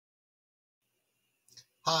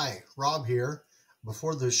Hi, Rob here.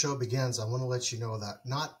 Before the show begins, I want to let you know that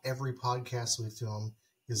not every podcast we film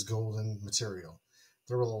is golden material.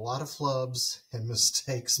 There were a lot of flubs and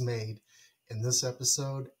mistakes made in this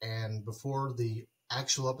episode, and before the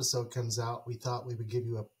actual episode comes out, we thought we would give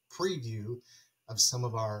you a preview of some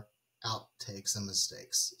of our outtakes and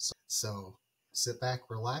mistakes. So sit back,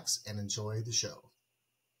 relax, and enjoy the show.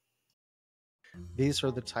 These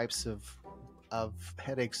are the types of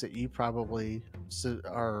headaches that you probably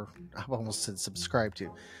are, I've almost said subscribe to.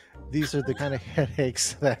 These are the kind of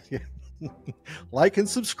headaches that you like and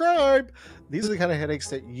subscribe. These are the kind of headaches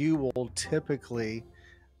that you will typically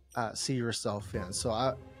see yourself in. So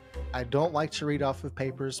I don't like to read off of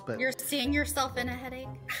papers, but you're seeing yourself in a headache.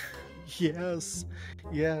 yes.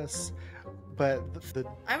 But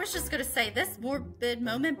I was just gonna say, this morbid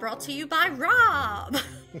moment brought to you by Rob.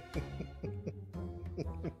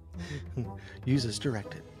 Use as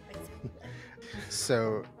directed.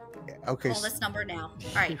 So, okay. Call this number now.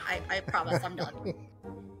 All right, I promise I'm done.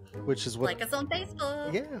 Which is what? Like us on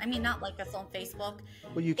Facebook. Yeah. I mean, not like us on Facebook.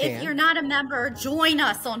 Well, you can. If you're not a member, join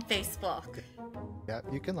us on Facebook. Yeah,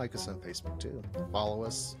 you can like us on Facebook too. Follow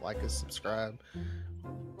us, like us, subscribe.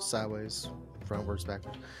 Sideways, frontwards,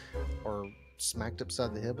 backwards, or smacked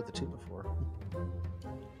upside the head with the 2 before.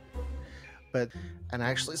 And I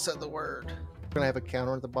actually said the word. I'm gonna have a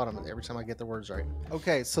counter at the bottom every time I get the words right.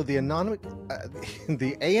 Okay, so the anonymous,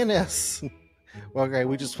 the ANS. Well, okay,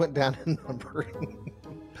 we just went down in numbering.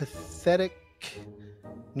 Pathetic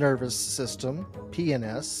nervous system,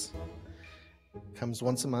 PNS, comes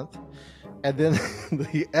once a month, and then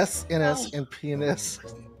the SNS and PNS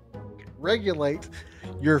regulate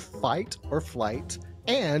your fight or flight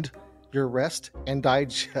and your rest and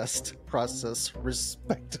digest process,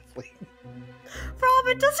 respectively. Rob,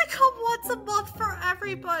 it doesn't come once a month for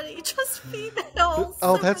everybody, just females.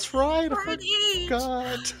 Oh, that's right. I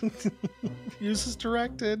forgot. Use as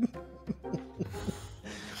directed.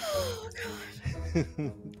 Oh,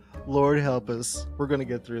 God. Lord help us. We're going to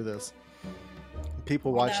get through this.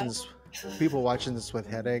 People watching this with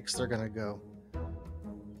headaches, they're going to go,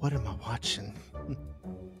 what am I watching?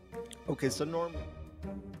 Okay, so normally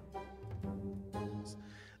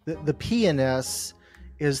the PNS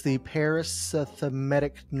is the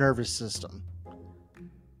parasympathetic nervous system.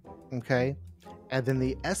 Okay? And then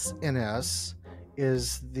the SNS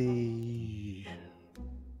is the...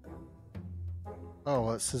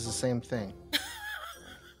 Oh, it says the same thing.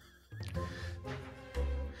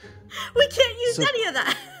 We can't use any of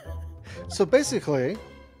that. So basically,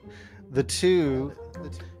 the two...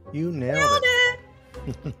 You nailed it.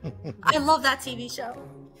 I love that TV show.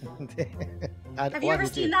 Have you ever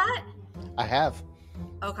seen that? I have.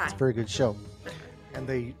 Okay. It's a very good show. And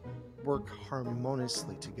they work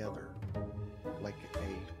harmoniously together like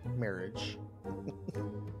a marriage.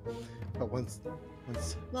 But once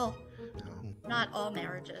well, not all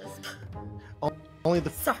marriages. Only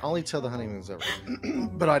till the honeymoon's over.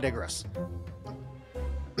 But I digress.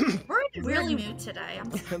 We're in a really mood today.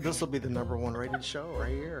 This will be the #1 rated show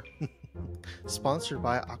right here. Sponsored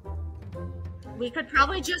by... We could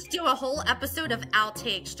probably just do a whole episode of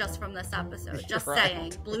outtakes just from this episode. Just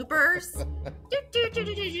saying. Bloopers.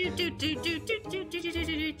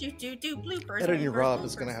 Bloopers. Editing Rob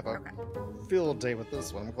is going to have a field day with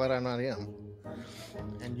this one. I'm glad I'm not him.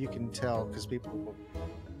 And you can tell because people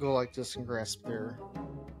go like this and grasp their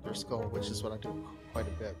skull, which is what I do quite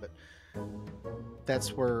a bit. But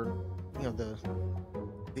that's where, you know,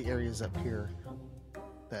 the areas up here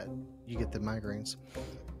that you get the migraines.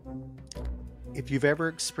 If you've ever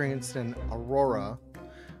experienced an aurora,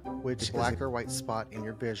 which is a black or white spot in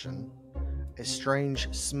your vision, a strange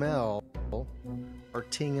smell, or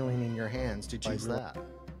tingling in your hands, did you use that?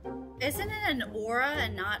 Isn't it an aura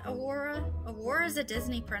and not Aurora? Aurora is a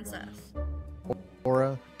Disney princess.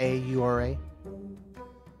 Aura, A-U-R-A.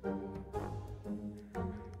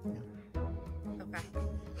 Okay.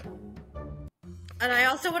 And I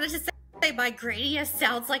also wanted to say Migrainius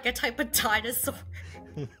sounds like a type of dinosaur.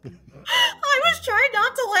 I was trying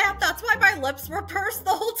not to laugh. That's why my lips were pursed the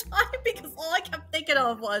whole time, because all I kept thinking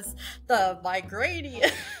of was the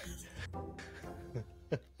Migrainius.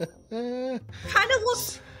 Kind of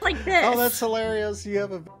looks like this. Oh, that's hilarious. You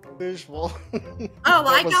have a visual. Oh,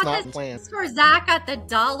 I got this for Zach at the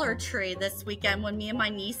Dollar Tree this weekend when me and my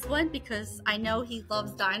niece went, because I know he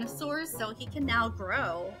loves dinosaurs, so he can now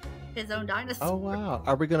grow his own dinosaur. Oh, wow.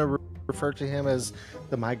 Are we going to refer to him as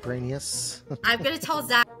the Migrainius? I'm going to tell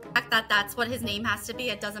Zach that that's what his name has to be.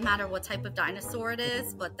 It doesn't matter what type of dinosaur it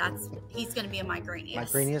is, but he's going to be a Migrainius.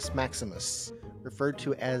 Migrainius maximus, referred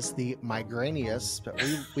to as the Migrainius, but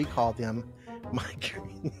we call them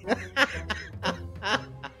Migrainius.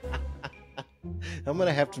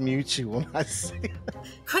 gonna have to mute you when I say it.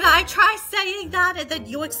 Could I try saying that and then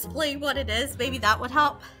you explain what it is? Maybe that would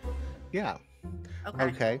help. Yeah. Okay.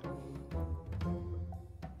 Okay.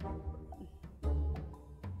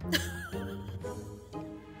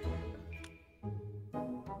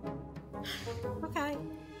 Okay.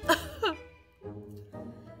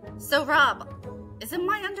 So, Rob, isn't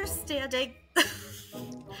my understanding...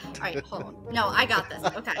 Alright, hold on. No, I got this.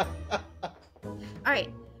 Okay.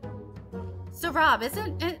 Alright. So, Rob,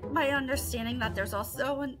 isn't it my understanding that there's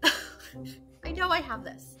also an... I know I have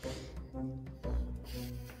this.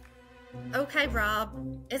 Okay, Rob.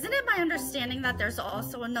 Isn't it my understanding that there's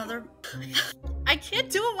also another... I can't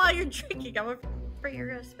do it while you're drinking. I'm afraid you're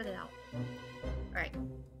gonna spit it out. Alright.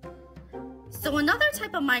 So another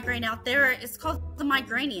type of migraine out there is called the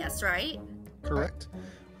migraneous, right? Correct.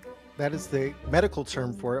 That is the medical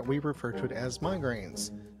term for it. We refer to it as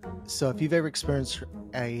migraines. So if you've ever experienced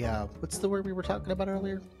a, what's the word we were talking about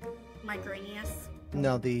earlier? Migraneous.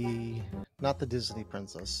 No, not the Disney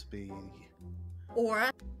princess.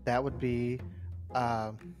 Aura. That would be,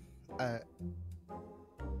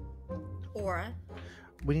 Aura.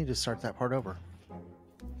 we need to start that part over.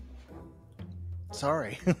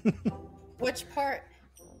 Sorry. Which part?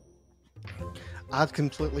 I've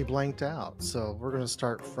completely blanked out. So we're going to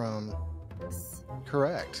start from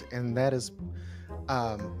correct. And that is,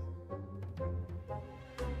 Oh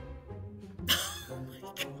my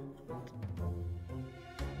God.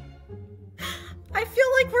 I feel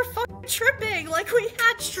like we're fucking tripping, like we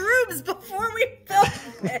had shrooms before we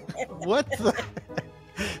filmed it. what the?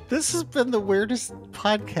 This has been the weirdest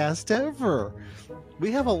podcast ever.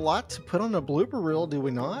 We have a lot to put on a blooper reel, do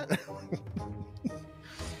we not?